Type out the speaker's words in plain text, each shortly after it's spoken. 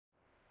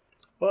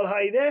Well,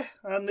 hi there,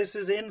 and this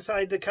is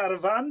inside the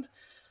caravan,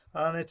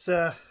 and it's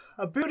a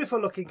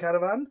beautiful looking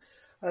caravan.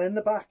 And in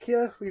the back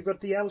here we've got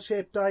the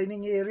L-shaped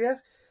dining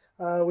area,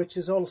 which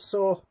is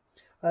also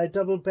a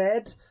double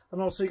bed,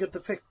 and also you got the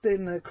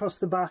fitting across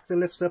the back that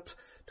lifts up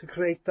to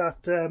create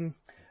that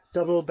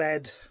double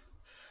bed.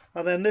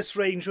 And then this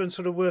arrangement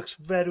sort of works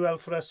very well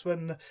for us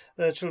when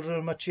the children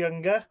are much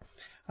younger.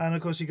 And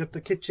of course you got the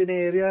kitchen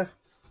area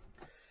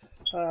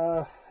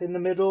in the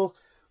middle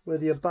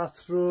with your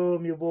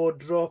bathroom, your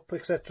wardrobe,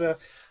 etc.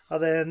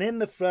 And then in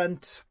the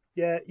front,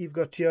 yeah, you've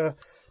got your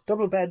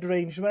double bed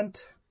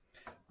arrangement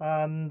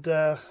and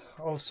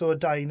also a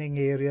dining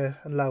area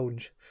and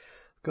lounge.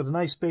 Got a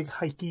nice big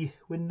heighty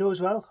window as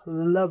well.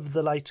 Love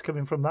the lights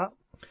coming from that.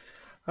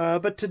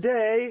 But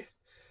today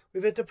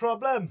we've hit a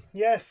problem.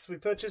 Yes, we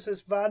purchased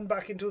this van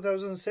back in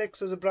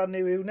 2006 as a brand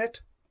new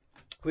unit.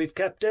 We've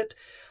kept it,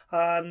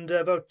 and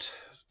about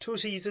 2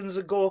 seasons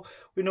ago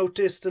we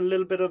noticed a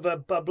little bit of a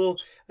bubble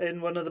in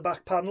one of the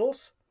back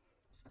panels,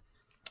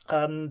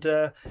 and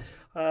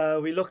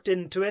we looked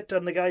into it,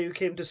 and the guy who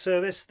came to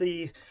service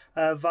the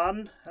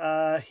van,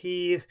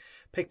 he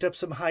picked up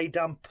some high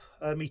damp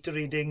meter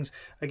readings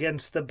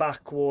against the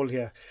back wall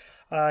here.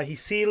 He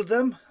sealed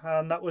them,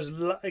 and that was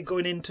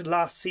going into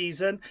last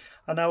season,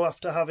 and now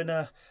after having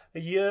a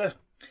year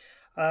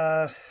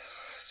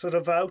sort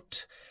of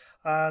out,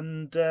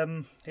 and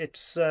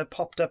it's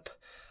popped up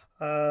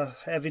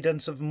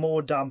evidence of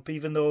more damp,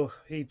 even though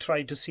he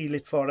tried to seal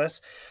it for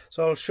us.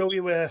 So I'll show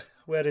you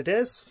where it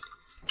is.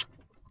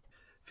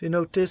 If you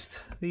notice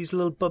these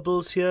little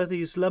bubbles here,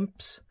 these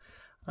lumps,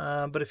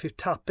 but if you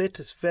tap it,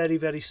 it's very,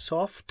 very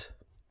soft.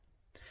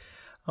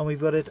 And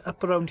we've got it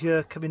up around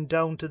here coming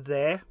down to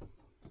there.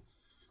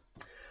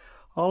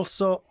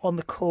 Also on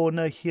the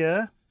corner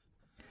here,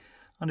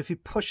 and if you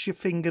push your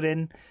finger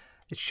in,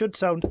 it should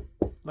sound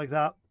like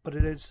that, but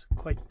it is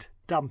quite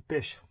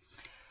dampish.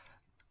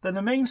 Then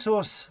the main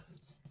source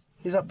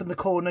is up in the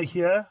corner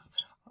here.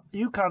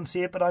 You can't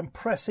see it, but I'm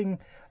pressing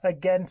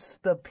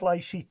against the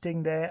ply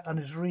sheeting there, and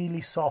it's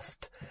really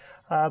soft.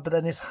 But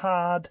then it's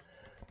hard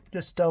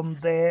just down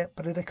there,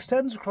 but it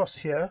extends across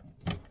here.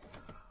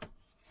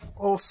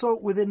 Also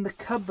within the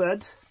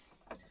cupboard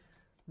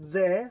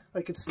there,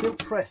 I can still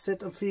press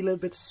it and feel a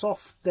bit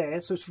soft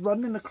there, so it's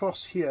running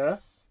across here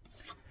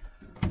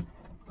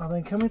and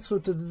then coming through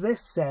to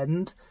this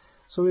end.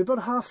 So we're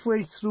about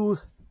halfway through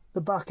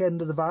the back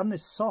end of the van.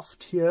 It's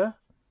soft here,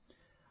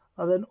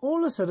 and then all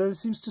of a sudden it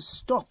seems to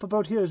stop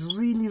about here. It's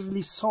really,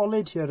 really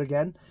solid here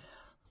again,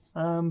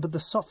 but the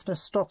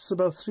softness stops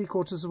about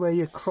 3/4 of the way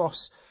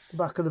across the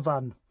back of the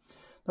van.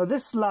 Now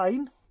this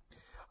line,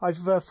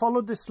 I've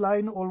followed this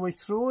line all the way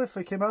through. If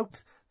I came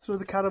out through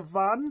the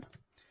caravan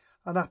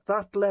and at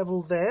that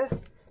level there,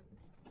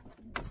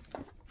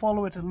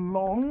 follow it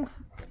along,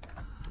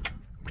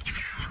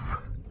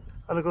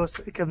 and of course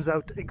it comes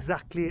out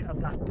exactly at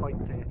that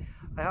point there.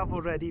 I have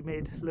already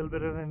made a little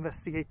bit of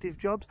investigative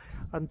jobs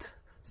and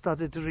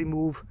started to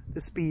remove the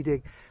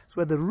speeding. It's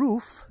where the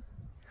roof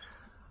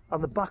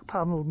and the back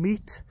panel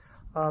meet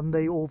and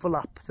they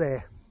overlap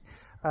there.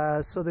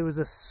 So there was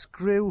a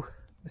screw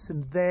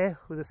missing there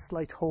with a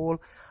slight hole,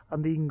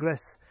 and the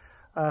ingress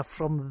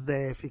from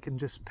there, if you can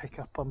just pick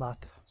up on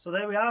that. So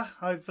there we are.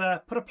 I've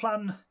put a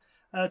plan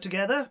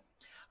together,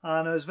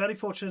 and I was very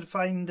fortunate to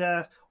find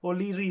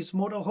O'Leary's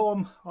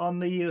motorhome on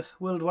the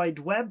World Wide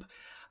Web,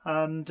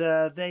 and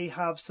they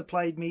have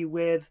supplied me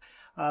with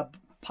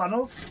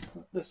panels,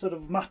 the sort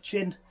of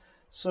matching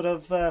sort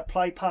of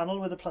ply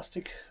panel with a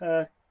plastic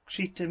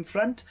sheet in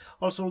front,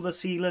 also the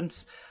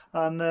sealants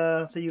and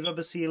the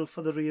rubber seal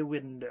for the rear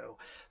window.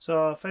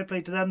 So fair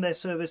play to them, their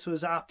service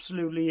was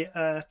absolutely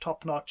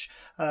top notch.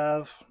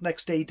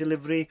 Next day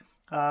delivery,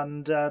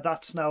 and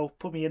that's now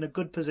put me in a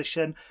good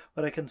position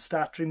where I can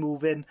start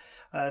removing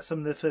some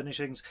of the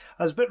furnishings.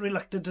 I was a bit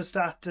reluctant to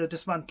start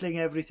dismantling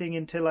everything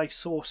until I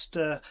sourced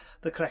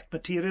the correct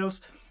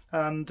materials,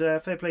 and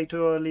fair play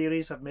to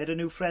O'Leary's. I've made a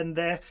new friend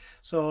there,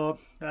 so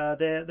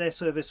their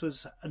service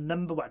was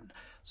 #1.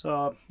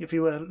 So if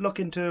you were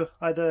looking to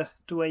either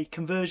do a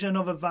conversion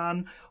of a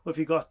van, or if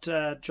you got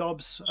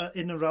jobs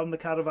in and around the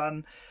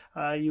caravan,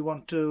 you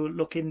want to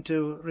look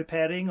into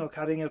repairing or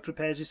carrying out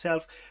repairs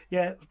yourself,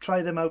 yeah,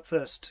 try them out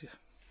first.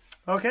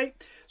 Okay,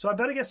 so I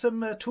better get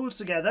some tools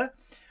together.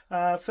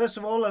 First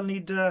of all, I'll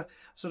need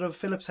sort of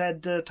Phillips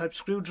head type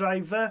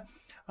screwdriver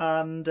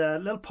and a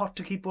little pot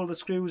to keep all the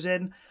screws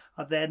in,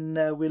 and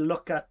then we'll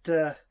look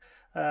at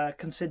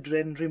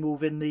considering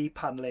removing the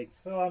panelling.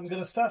 So I'm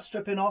going to start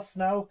stripping off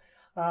now,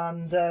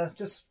 and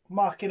just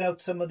marking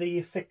out some of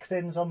the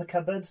fixings on the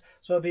cupboards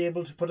so I'll be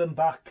able to put them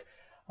back.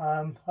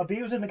 I'll be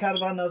using the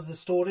caravan as the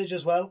storage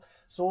as well,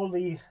 so all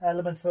the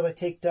elements that I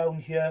take down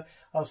here,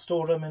 I'll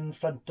store them in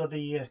front of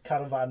the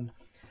caravan.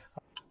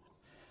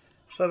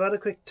 So I've had a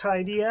quick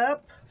tidy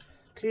up,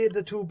 cleared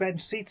the 2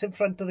 bench seats in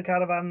front of the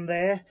caravan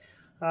there,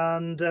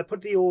 and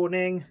put the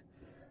awning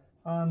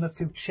and a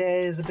few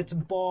chairs, a bits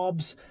and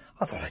bobs.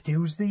 I thought I'd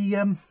use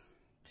the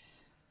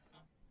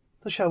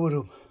shower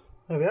room.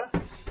 There we are.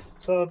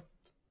 So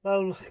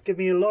that'll give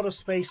me a lot of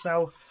space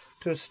now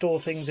to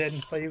store things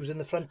in by using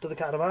the front of the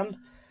caravan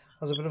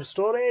as a bit of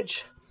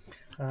storage,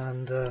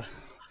 and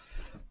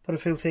put a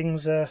few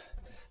things the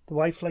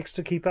wife likes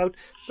to keep out.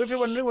 But if you're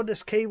wondering what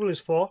this cable is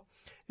for,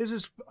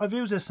 I've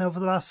used this now for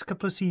the last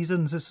couple of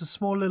seasons. It's a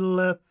small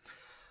little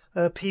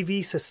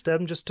PV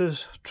system just to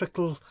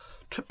trickle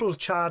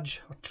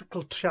charge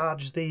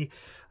the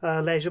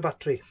leisure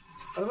battery.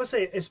 I must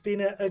say it's been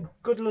a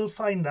good little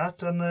find,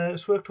 that, and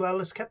it's worked well.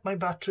 It's kept my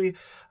battery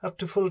up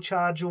to full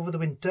charge over the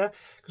winter,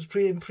 because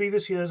in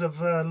previous years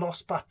I've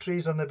lost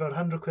batteries and they're about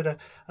 100 quid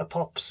a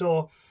pop,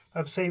 so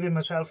I'm saving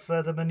myself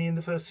the money in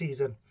the first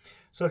season.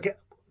 So get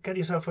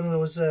yourself one of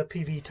those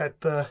PV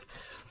type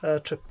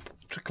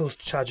trickle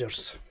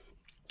chargers.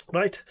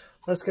 Right,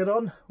 let's get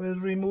on with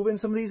removing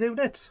some of these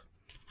units.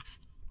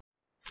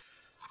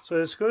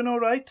 So it's going all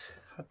right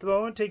at the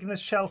moment. Taking this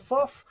shelf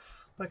off,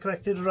 I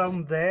connected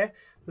around there.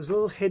 There's a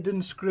little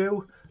hidden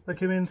screw that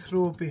came in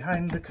through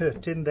behind the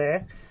curtain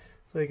there,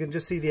 so you can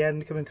just see the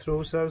end coming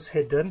through, so that was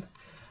hidden.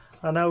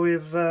 And now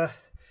we've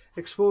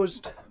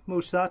exposed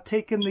most of that,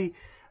 taken the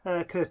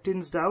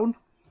curtains down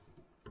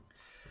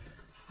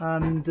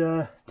and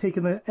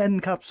taken the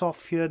end caps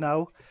off here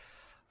now.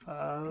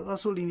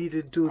 That's all you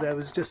needed to do there,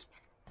 was just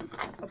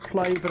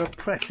apply a bit of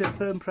pressure,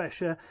 firm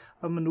pressure,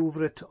 and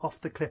manoeuvre it off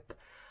the clip.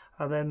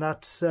 And then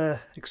that's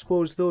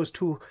exposed those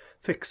two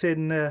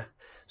fix-in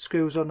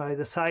screws on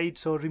either side,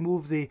 so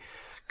remove the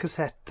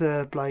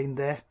cassette blind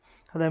there,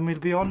 and then we'll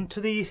be on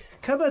to the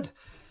cupboard.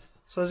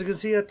 So as you can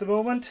see at the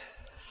moment,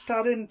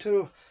 starting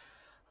to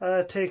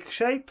take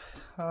shape,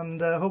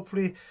 and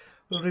hopefully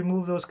we'll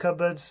remove those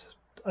cupboards.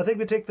 I think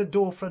we take the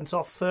door fronts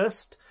off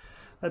first.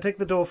 I take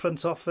the door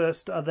fronts off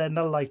first, and then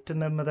I'll lighten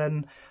them, and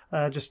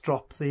then just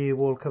drop the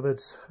wall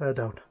cupboards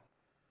down.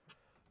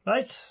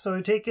 Right, so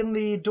we're taking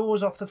the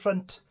doors off the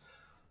front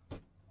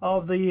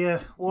of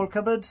the wall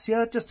cupboards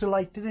here, just to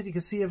lighten it. You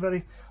can see a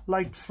very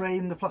light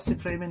frame, the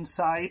plastic frame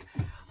inside.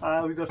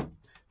 We've got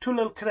two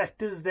little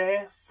connectors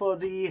there for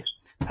the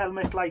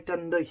helmet light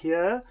under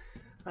here,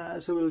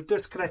 so we'll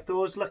disconnect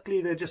those.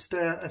 Luckily they're just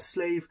a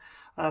slave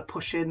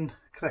push-in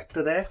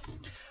connector there.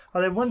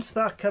 And then once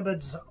that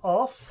cupboard's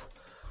off,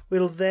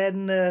 we'll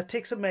then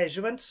take some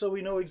measurements, so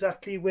we know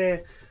exactly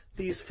where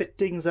these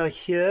fittings are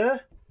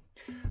here,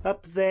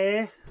 up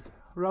there,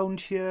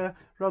 round here,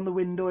 round the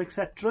window,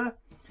 etc.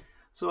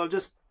 So I'll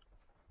just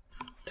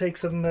take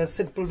some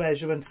simple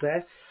measurements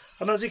there,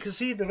 and as you can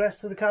see, the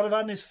rest of the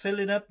caravan is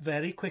filling up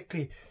very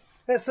quickly.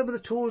 There's some of the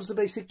tools, the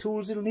basic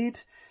tools you'll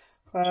need.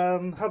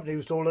 Haven't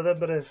used all of them,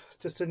 but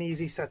just an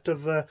easy set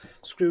of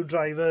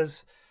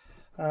screwdrivers.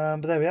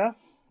 But there we are.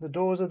 The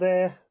doors are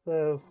there,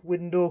 the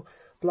window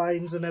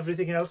blinds and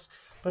everything else.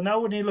 But now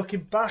when you're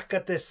looking back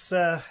at this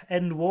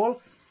end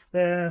wall,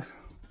 there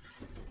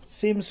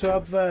seems to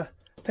have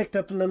picked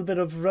up a little bit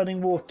of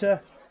running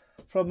water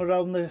from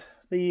around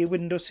the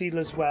window seal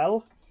as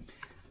well.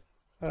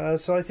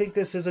 So I think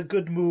this is a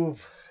good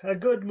move. A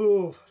good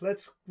move.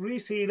 Let's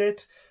reseal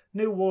it,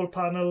 new wall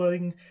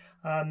panelling,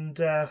 and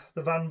the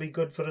van will be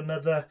good for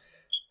another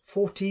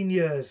 14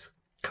 years.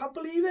 Can't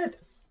believe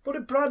it. Bought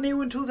it brand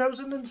new in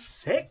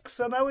 2006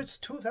 and now it's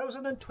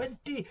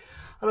 2020.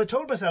 And I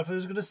told myself I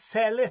was going to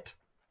sell it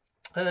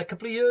a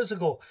couple of years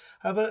ago,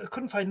 but I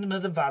couldn't find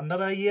another van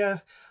that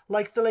I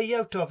like the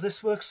layout of.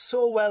 This works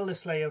so well,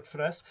 this layout,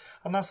 for us,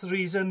 and that's the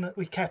reason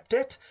we kept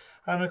it.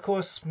 And of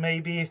course,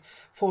 maybe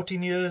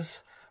 14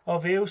 years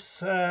of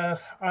use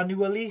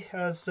annually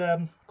has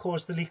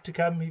caused the leak to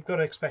come. You've got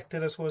to expect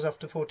it, I suppose,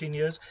 after 14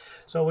 years.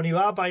 So when you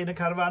are buying a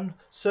caravan,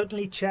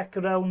 certainly check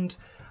around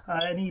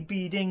any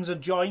beadings or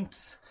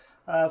joints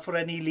for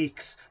any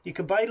leaks. You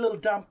can buy little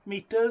damp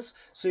meters,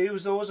 so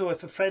use those, or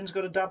if a friend's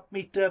got a damp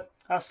meter,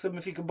 ask them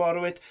if you can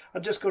borrow it,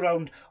 and just go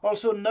around.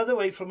 Also, another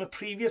way from a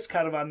previous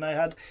caravan I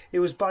had, it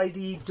was by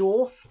the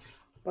door,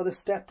 by the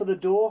step of the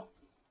door.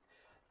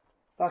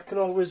 That can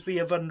always be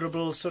a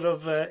vulnerable sort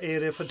of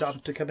area for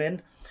damp to come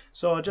in.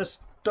 So just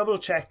double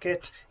check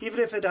it. Even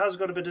if it has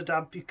got a bit of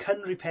damp, you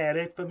can repair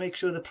it, but make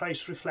sure the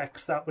price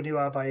reflects that when you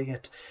are buying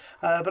it.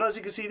 But as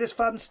you can see, this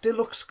fan still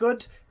looks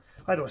good.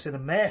 I know it's in a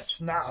mess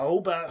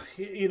now, but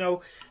you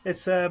know,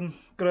 it's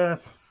got a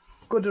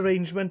good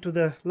arrangement with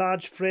a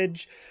large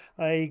fridge,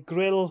 a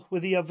grill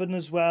with the oven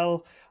as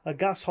well, a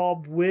gas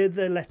hob with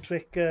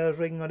electric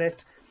ring on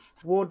it,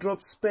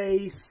 wardrobe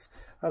space,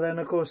 and then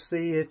of course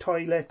the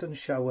toilet and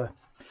shower.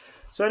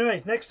 So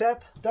anyway, next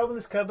step, down in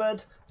this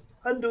cupboard,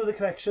 undo the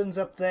connections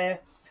up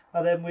there,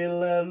 and then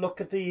we'll look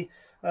at the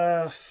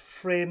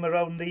frame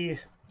around the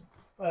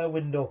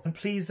window. And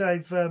please,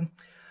 I've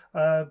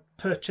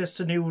purchased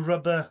a new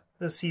rubber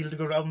seal to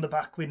go around the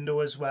back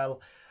window as well.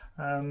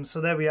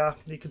 So there we are.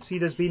 You can see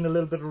there's been a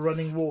little bit of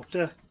running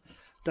water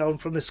down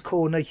from this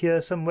corner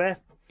here somewhere.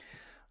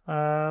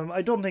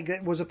 I don't think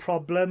it was a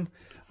problem,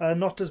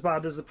 not as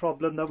bad as the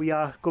problem that we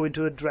are going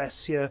to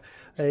address here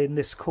in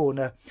this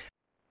corner.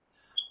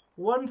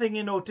 One thing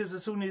you notice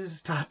as soon as you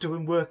start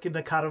doing work in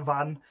the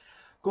caravan,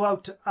 go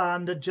out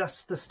and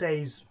adjust the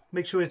stays.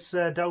 Make sure it's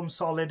down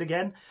solid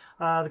again.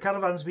 The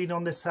caravan's been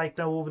on this site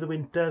now over the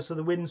winter, so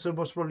the wind's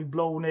most probably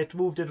blown it,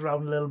 moved it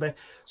around a little bit.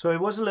 So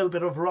it was a little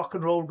bit of rock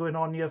and roll going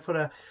on here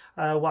for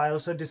a while,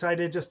 so I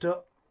decided just to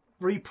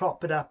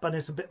re-prop it up, and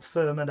it's a bit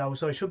firmer now,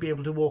 so I should be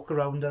able to walk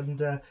around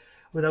and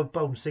without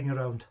bouncing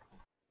around.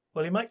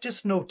 Well, you might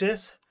just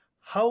notice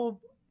how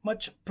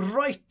much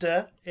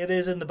brighter it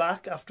is in the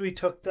back after we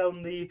took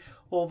down the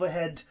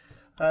overhead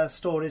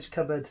storage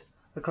cupboard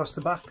across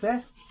the back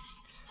there.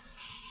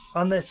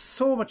 And there's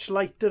so much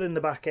lighter in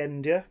the back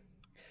end here.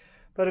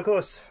 But of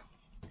course,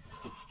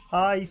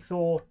 I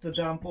thought the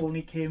damp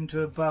only came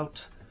to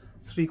about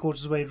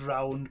 3/4 way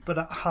round,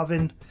 but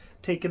having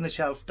taken the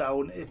shelf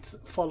down, it's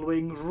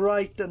following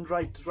right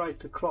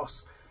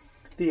across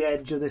the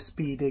edge of this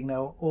beading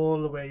now,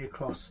 all the way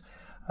across.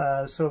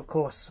 So of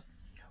course,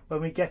 when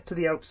we get to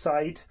the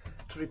outside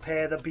to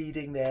repair the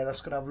beading there,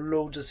 that's going to have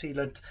loads of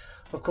sealant.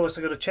 Of course,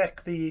 I'm going to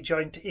check the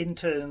joint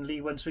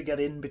internally once we get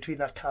in between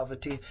that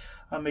cavity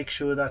and make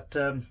sure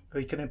that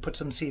we can put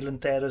some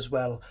sealant there as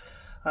well.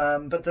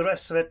 But the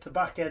rest of it, the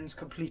back end's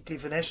completely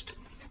finished.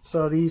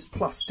 So these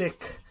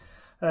plastic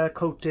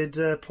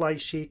coated ply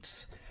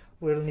sheets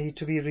will need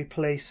to be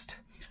replaced.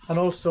 And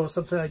also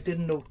something I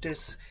didn't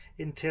notice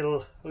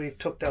until we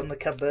took down the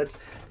cupboards,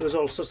 there was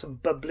also some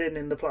bubbling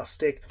in the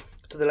plastic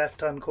to the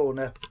left hand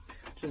corner,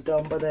 which is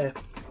down by there.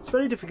 It's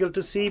very difficult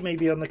to see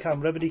maybe on the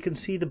camera, but you can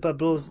see the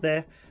bubbles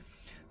there.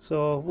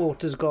 So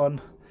water's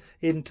gone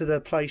into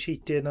the ply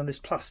sheeting, and this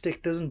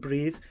plastic doesn't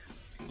breathe,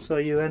 so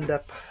you end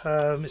up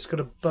it's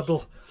going to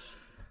bubble.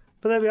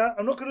 But there we are.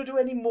 I'm not going to do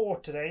any more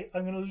today.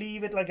 I'm going to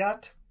leave it like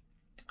that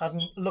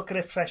and look at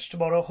it fresh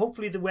tomorrow.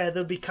 Hopefully the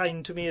weather will be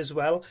kind to me as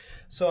well,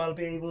 so I'll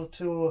be able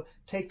to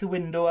take the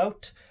window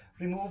out,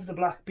 remove the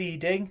black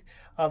beading,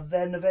 and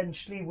then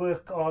eventually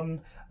work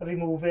on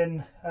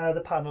removing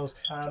the panels.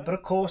 But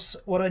of course,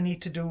 what I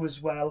need to do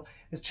as well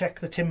is check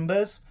the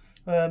timbers.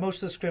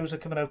 Most of the screws are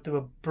coming out to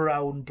a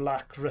brown,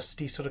 black,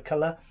 rusty sort of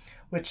colour,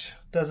 which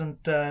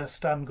doesn't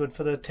stand good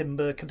for the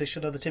timber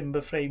condition of the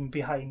timber frame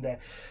behind there.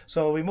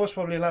 So we most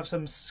probably will have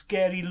some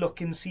scary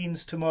looking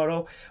scenes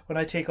tomorrow when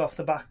I take off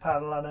the back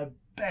panel, and I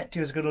bet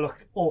you it's going to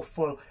look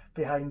awful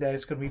behind there.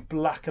 It's going to be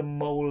black and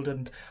mould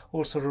and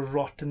all sort of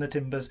rot in the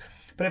timbers.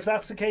 But if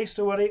that's the case,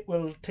 don't worry,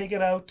 we'll take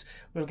it out,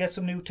 we'll get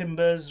some new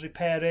timbers,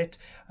 repair it,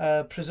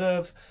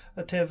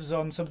 preservatives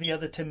on some of the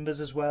other timbers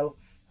as well,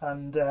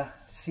 and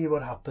see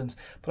what happens.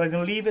 But I'm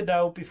going to leave it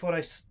now before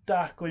I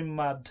start going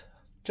mad.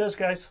 Cheers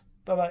guys,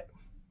 bye bye.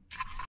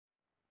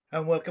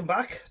 And welcome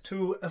back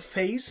to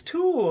phase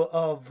 2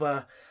 of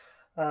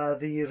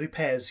the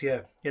repairs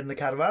here in the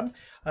caravan.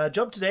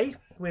 Job today,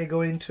 we're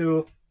going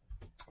to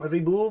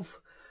remove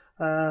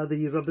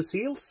the rubber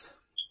seals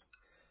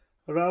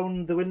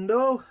around the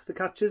window, the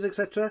catches,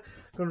 etc.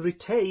 I'm going to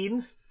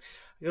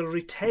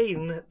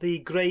retain the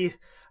grey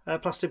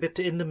plastic bit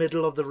in the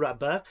middle of the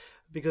rubber,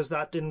 because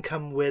that didn't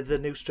come with the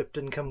new strip,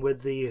 didn't come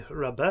with the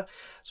rubber.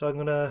 So I'm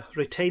going to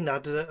retain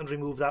that and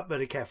remove that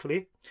very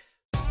carefully.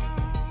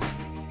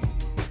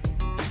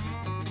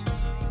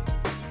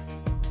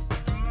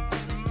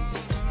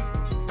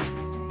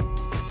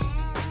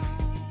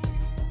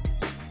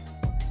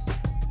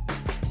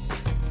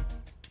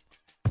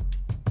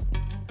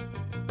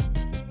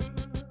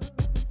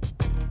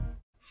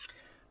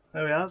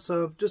 There we are.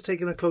 So I've just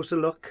taken a closer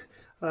look,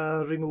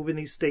 removing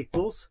these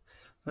staples.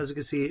 As you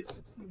can see,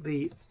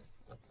 the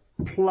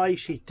ply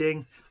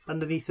sheeting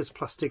underneath this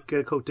plastic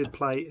coated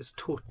ply is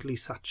totally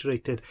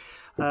saturated.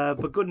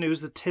 But good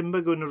news, the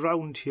timber going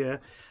around here,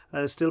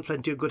 still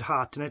plenty of good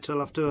heart in it, so I'll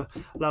have to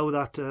allow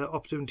that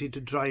opportunity to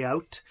dry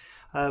out.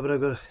 But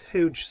I've got a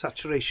huge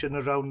saturation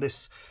around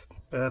this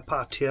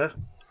part here.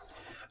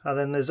 And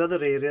then there's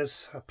other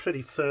areas are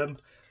pretty firm,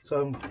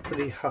 so I'm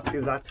pretty happy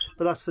with that.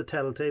 But that's the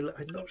telltale.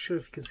 I'm not sure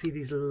if you can see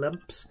these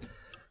lumps,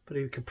 but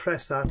you can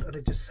press that and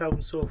it just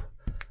sounds so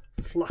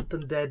flat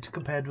and dead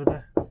compared with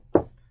the...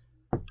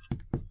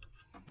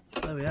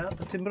 There we are,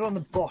 the timber on the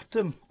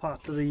bottom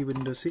part of the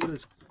window, see,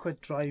 it's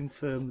quite dry and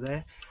firm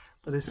there,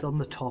 but it's on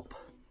the top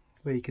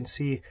where you can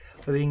see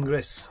where the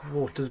ingress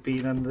water's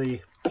been and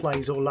the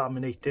plies all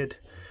laminated,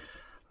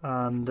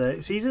 and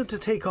it's easier to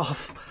take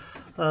off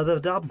the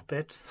damp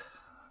bits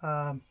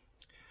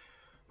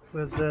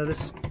with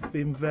this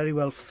being very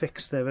well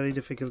fixed there, very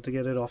difficult to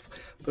get it off,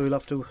 but we'll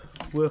have to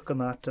work on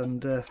that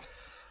and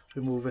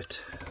remove it.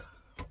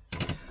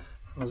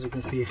 As you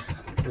can see,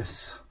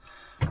 this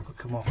will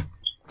come off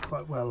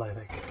quite well, I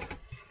think.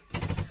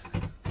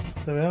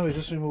 There we are, we're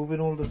just removing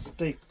all the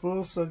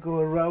staples that go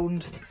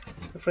around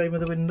the frame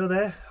of the window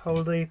there,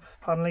 hold the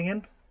panelling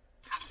in.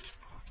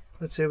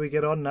 Let's see how we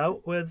get on now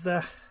with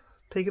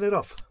taking it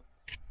off.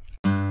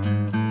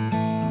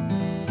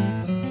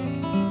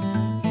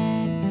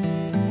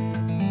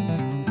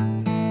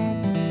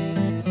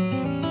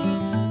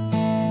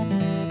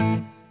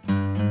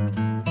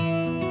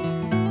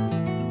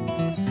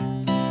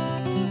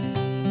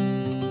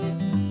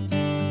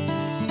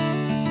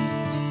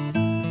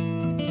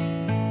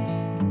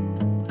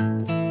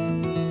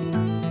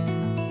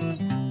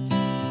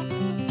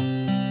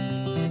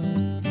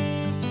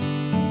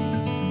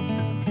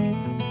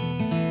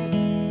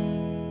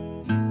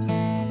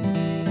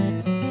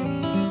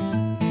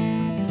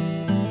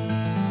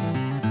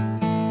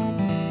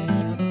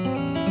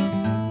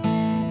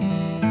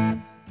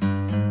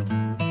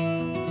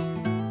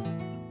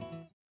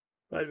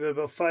 Right, we're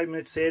about 5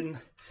 minutes in,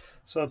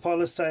 so the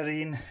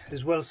polystyrene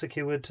is well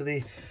secured to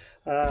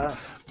the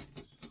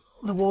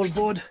wall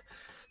board.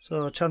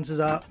 So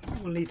chances are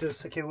we'll need to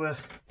secure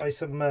by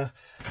some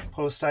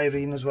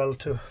polystyrene as well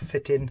to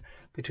fit in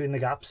between the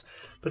gaps.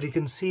 But you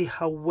can see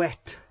how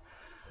wet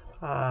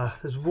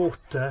there's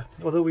water.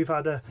 Although we've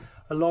had a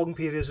long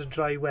period of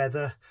dry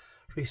weather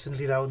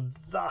recently now,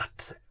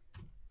 that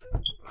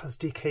has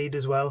decayed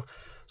as well.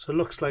 So it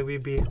looks like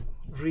we'd be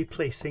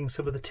replacing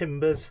some of the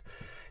timbers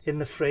in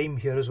the frame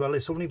here as well.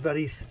 It's only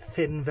very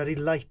thin, very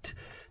light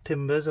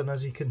timbers, and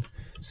as you can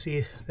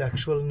see, the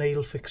actual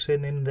nail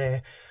fixing in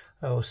there,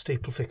 or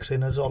staple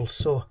fixing, has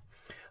also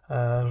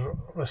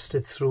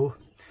rusted through.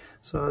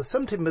 So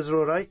some timbers are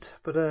alright,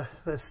 but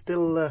they're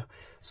still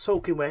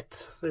soaking wet.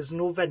 There's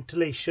no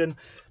ventilation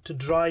to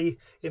dry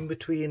in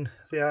between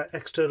the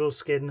external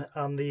skin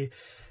and the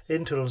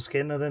internal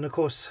skin, and then of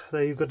course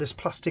there you've got this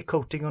plastic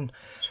coating on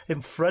in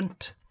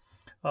front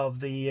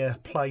of the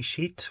ply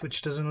sheet,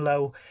 which doesn't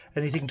allow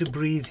anything to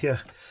breathe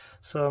here.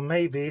 So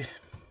maybe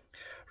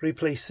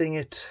replacing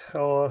it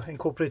or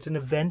incorporating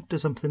a vent or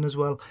something as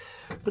well.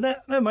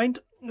 But never mind,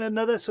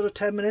 another sort of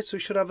 10 minutes we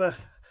should have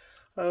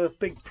a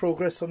big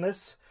progress on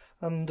this,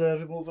 and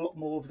remove a lot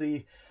more of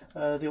the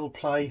old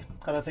ply,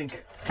 and I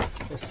think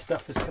this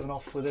stuff is coming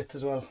off with it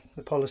as well,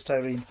 the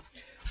polystyrene.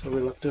 So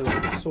we'll have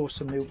to source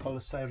some new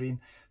polystyrene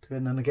to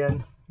in, and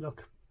again,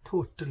 look,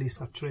 totally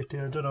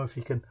saturated. I don't know if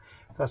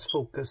that's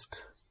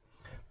focused.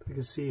 You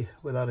can see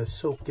where that is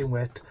soaking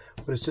wet,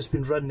 but it's just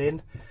been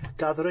running,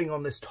 gathering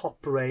on this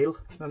top rail,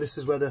 and this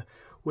is where the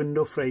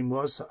window frame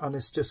was, and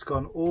it's just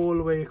gone all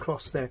the way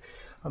across there,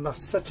 and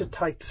that's such a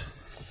tight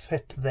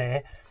fit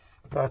there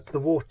that the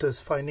water's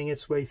finding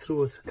its way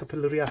through a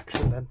capillary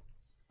action. Then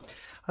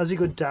as you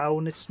go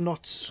down, it's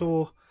not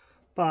so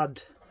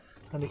bad,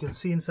 and you can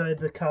see inside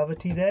the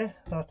cavity there,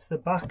 that's the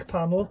back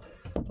panel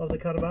of the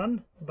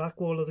caravan, the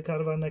back wall of the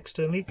caravan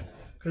externally.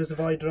 There's a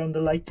void around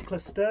the light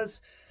clusters,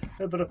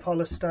 a bit of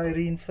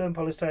polystyrene, firm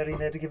polystyrene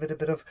there to give it a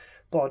bit of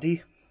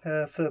body,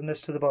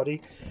 firmness to the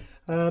body.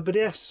 But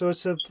yes, so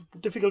it's a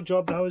difficult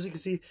job now. As you can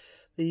see,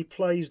 the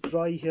ply is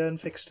dry here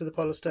and fixed to the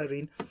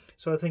polystyrene.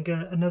 So I think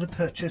another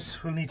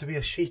purchase will need to be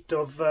a sheet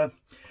of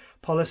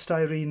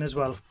polystyrene as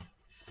well.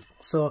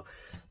 So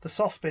the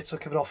soft bits are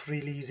coming off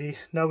really easy.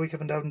 Now we're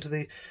coming down to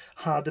the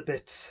harder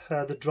bits,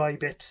 the dry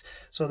bits.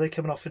 So they're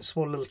coming off in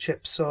small little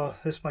chips. So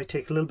this might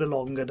take a little bit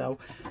longer now.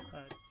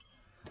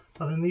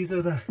 And then these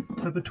are the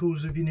type of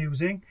tools we've been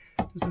using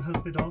just to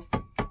help it off.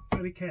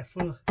 Very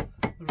careful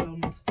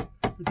around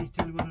the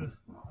detail we want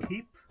to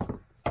keep.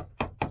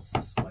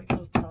 Slight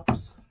little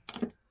taps.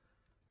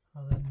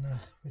 And then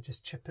we're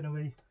just chipping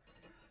away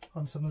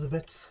on some of the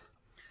bits.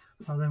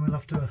 And then we'll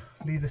have to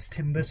leave this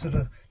timber sort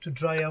of to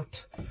dry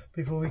out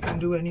before we can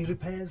do any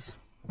repairs.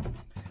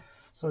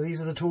 So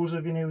these are the tools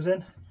we've been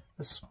using.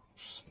 This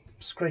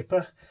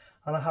scraper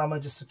and a hammer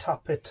just to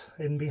tap it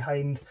in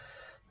behind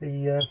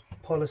the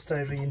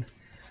polystyrene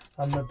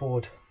on the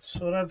board.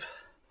 So what I've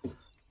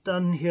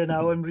done here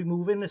now, I'm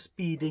removing this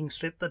beading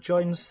strip that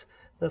joins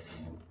the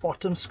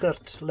bottom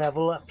skirt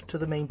level up to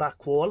the main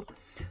back wall.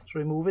 So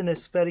removing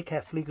this very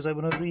carefully because I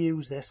want to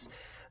reuse this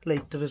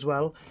later as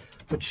well.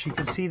 But you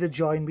can see the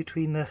join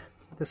between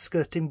the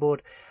skirting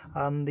board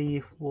and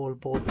the wall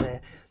board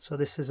there. So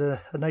this is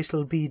a nice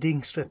little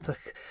beading strip that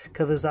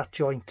covers that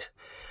joint.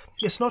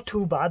 It's not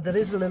too bad, there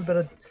is a little bit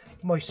of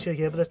moisture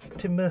here, but the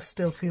timber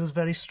still feels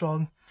very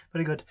strong.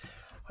 Very good.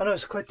 I know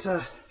it's quite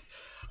a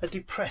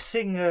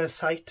depressing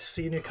sight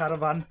seeing your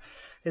caravan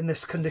in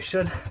this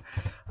condition,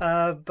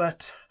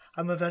 but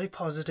I'm a very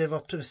positive,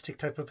 optimistic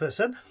type of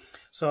person,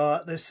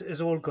 so this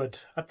is all good.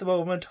 At the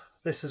moment,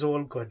 this is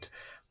all good.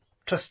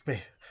 Trust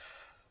me.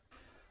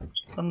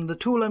 And the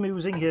tool I'm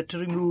using here to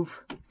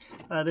remove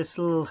this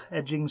little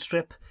edging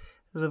strip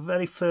is a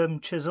very firm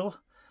chisel,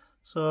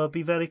 so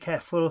be very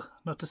careful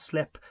not to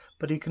slip,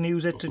 but you can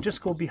use it to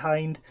just go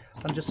behind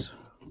and just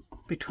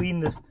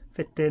between the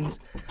fittings,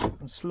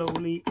 and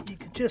slowly you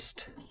can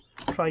just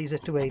prise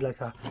it away like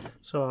that.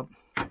 So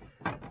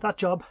that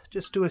job,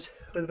 just do it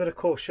with a bit of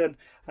caution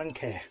and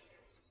care.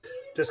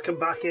 Just come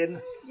back in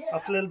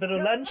after a little bit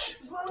of lunch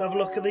to have a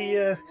look at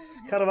the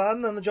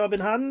caravan and the job in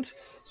hand.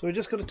 So we're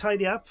just going to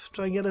tidy up,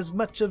 try and get as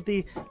much of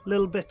the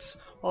little bits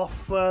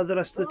off the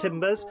rest of the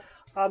timbers,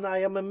 and I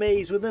am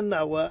amazed within an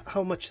hour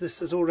how much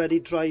this has already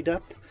dried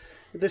up.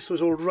 This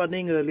was all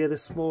running earlier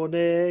this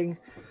morning,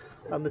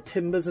 and the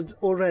timbers are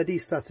already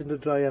starting to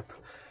dry up.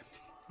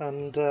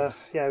 And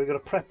yeah, we've got to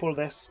prep all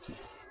this,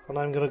 and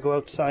I'm going to go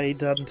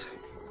outside and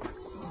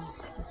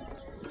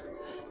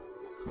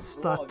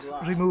start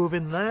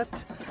removing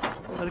that.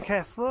 Very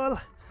careful,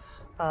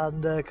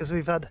 and because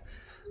we've had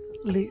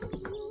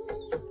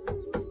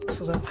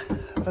sort of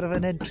a bit of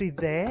an entry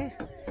there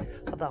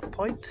at that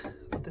point,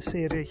 at this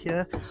area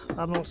here,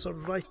 and also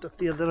right at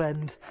the other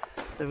end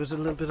there was a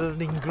little bit of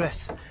an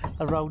ingress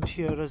around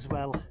here as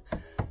well.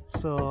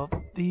 So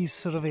these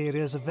sort of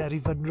areas are very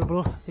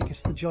vulnerable. I think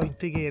it's the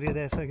jointing area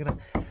there, so I'm going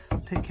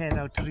to take care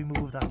now to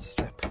remove that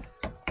strip.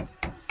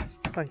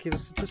 Thank you,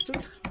 Mr.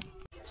 Tristan.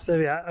 So there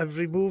we are, I've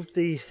removed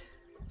the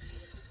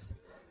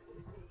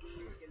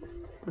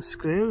the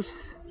screws.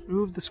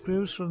 Remove the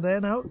screws from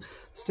there now.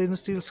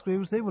 Stainless steel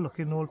screws, they were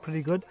looking all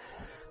pretty good.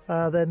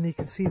 Then you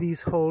can see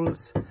these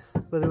holes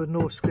where there were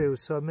no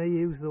screws, so I may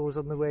use those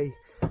on the way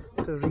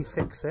to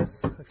refix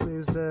this. Actually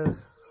use the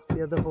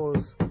other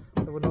holes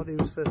that were not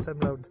used first time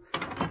round.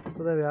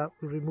 So there we are.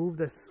 We'll remove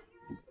this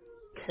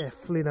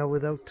carefully now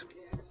without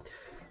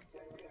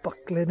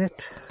buckling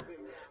it.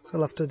 So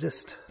I'll have to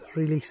just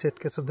release it,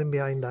 get something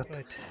behind that.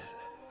 Right.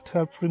 To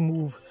help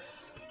remove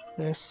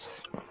this,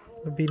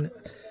 I've been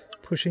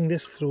pushing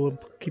this through and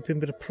keeping a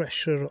bit of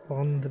pressure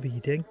on the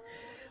beading,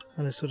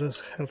 and it sort of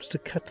helps to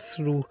cut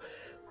through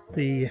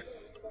the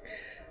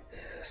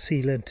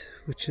sealant,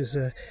 which is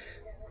a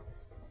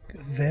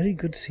very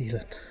good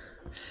sealant.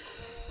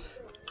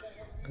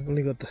 I've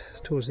only got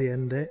towards the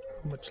end there,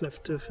 much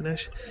left to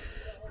finish,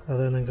 and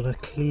then I'm going to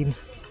clean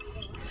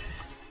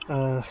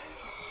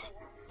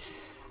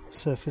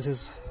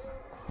surfaces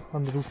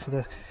on the roof of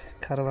the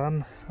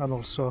caravan and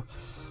also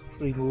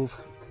remove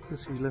the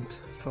sealant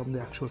from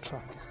the actual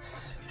track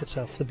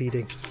itself, the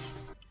beading.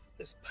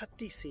 This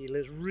putty seal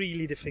is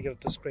really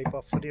difficult to scrape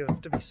off, and you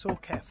have to be so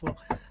careful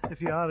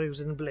if you are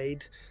using a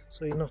blade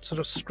so you're not sort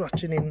of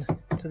scratching in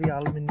to the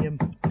aluminium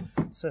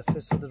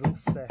surface of the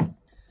roof there.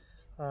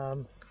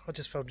 I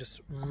just found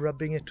just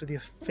rubbing it with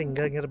your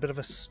finger and get a bit of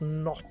a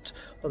snot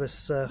of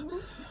this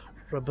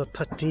rubber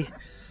putty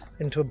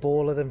into a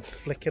ball and then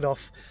flick it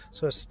off.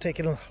 So it's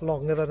taken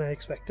longer than I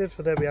expected,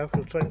 but there we are.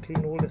 We'll try and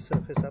clean all the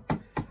surface up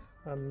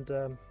and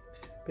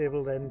be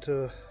able then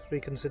to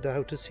reconsider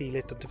how to seal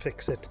it and to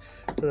fix it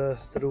to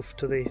the roof,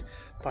 to the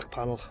back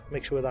panel.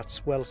 Make sure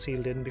that's well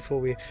sealed in before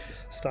we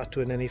start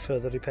doing any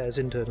further repairs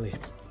internally.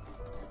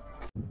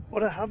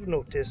 What I have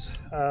noticed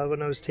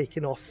when I was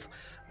taking off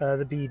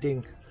the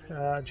beading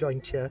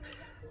joint here,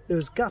 there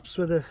was gaps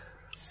where the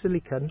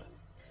silicone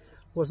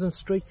wasn't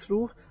straight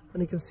through,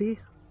 and you can see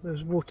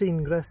there's water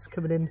ingress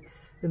coming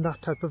in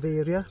that type of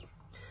area.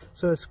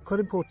 So it's quite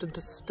important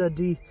to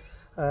study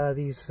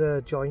these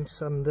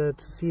joints and to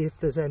see if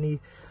there's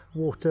any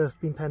water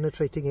been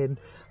penetrating in.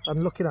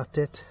 And looking at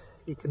it,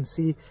 you can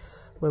see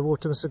where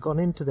water must have gone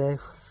into there,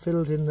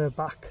 filled in the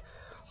back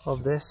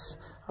of this,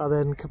 and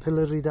then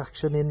capillary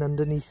reduction in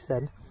underneath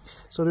then.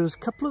 So there was a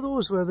couple of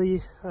those where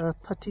the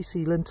putty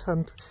sealant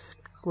and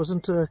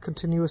wasn't a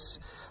continuous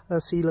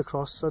seal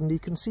across, and you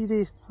can see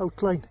the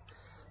outline.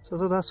 So I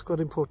thought that's quite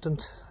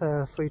important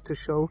for you to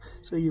show,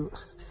 so you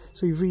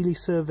really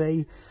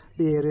survey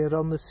the area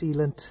around the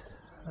sealant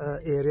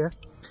area.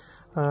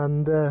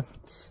 And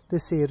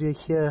this area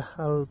here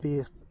I'll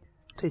be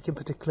taking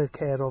particular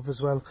care of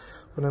as well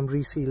when I'm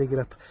resealing it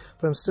up,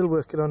 but I'm still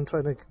working on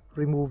trying to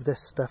remove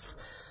this stuff.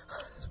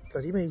 It's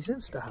bloody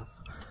amazing stuff.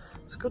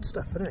 It's good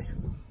stuff, isn't it?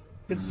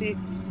 You can see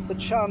the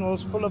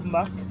channel's full of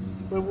muck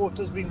where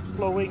water's been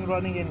flowing,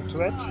 running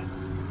into it.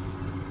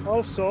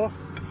 Also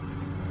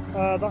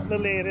that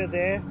little area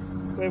there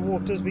where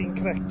water's been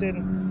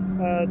collecting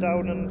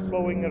down and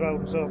flowing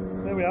around. So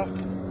there we are.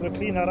 We'll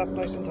clean that up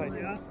nice and tidy.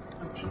 Yeah,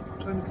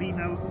 I'm trying to clean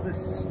out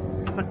this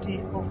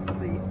putty off the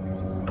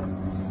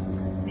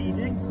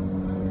beading.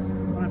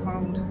 I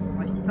found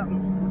my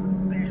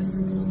thumb was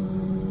the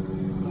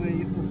best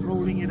way of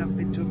rolling it up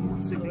into a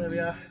massive. So there we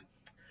are.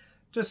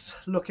 Just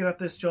looking at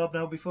this job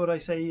now before I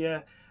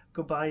say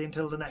goodbye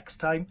until the next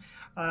time.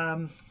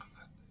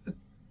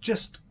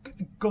 Just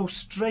go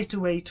straight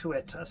away to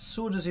it. As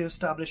soon as you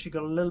establish you've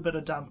got a little bit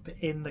of damp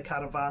in the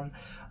caravan,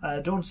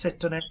 don't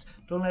sit on it,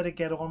 don't let it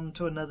get on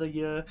to another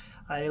year.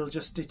 It'll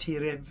just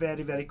deteriorate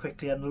very, very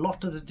quickly, and a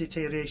lot of the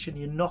deterioration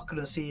you're not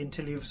going to see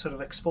until you've sort of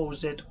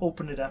exposed it,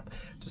 opened it up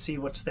to see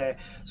what's there.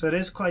 So it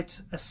is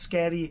quite a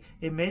scary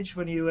image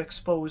when you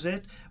expose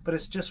it, but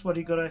it's just what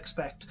you've got to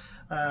expect.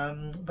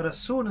 But as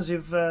soon as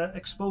you've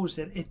exposed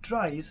it, it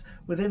dries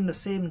within the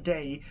same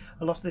day.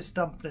 A lot of this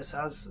dampness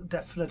has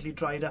definitely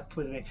dried up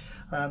with me,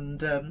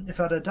 and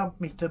if I had a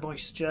damp meter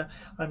moisture,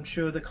 I'm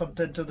sure the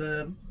content of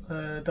the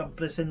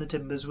dampness in the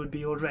timbers would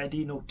be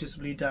already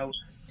noticeably down.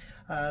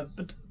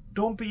 But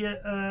don't be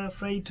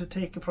afraid to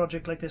take a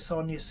project like this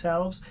on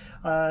yourselves.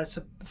 It's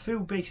a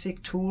few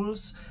basic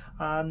tools,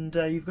 and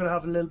you've got to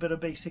have a little bit of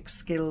basic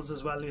skills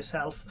as well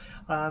yourself.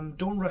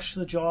 Don't rush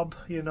the job,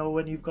 you know,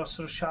 when you've got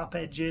sort of sharp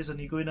edges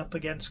and you're going up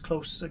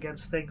close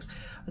against things.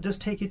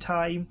 Just take your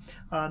time,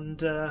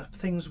 and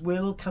things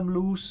will come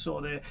loose,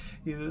 or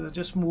you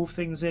just move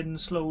things in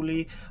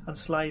slowly and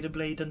slide a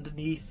blade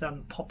underneath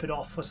and pop it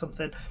off or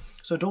something.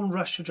 So don't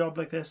rush a job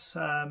like this,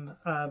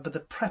 but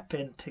the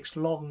prepping takes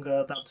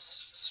longer than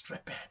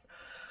stripping.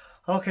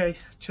 Okay,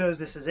 cheers,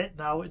 this is it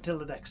now, until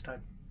the next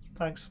time.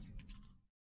 Thanks.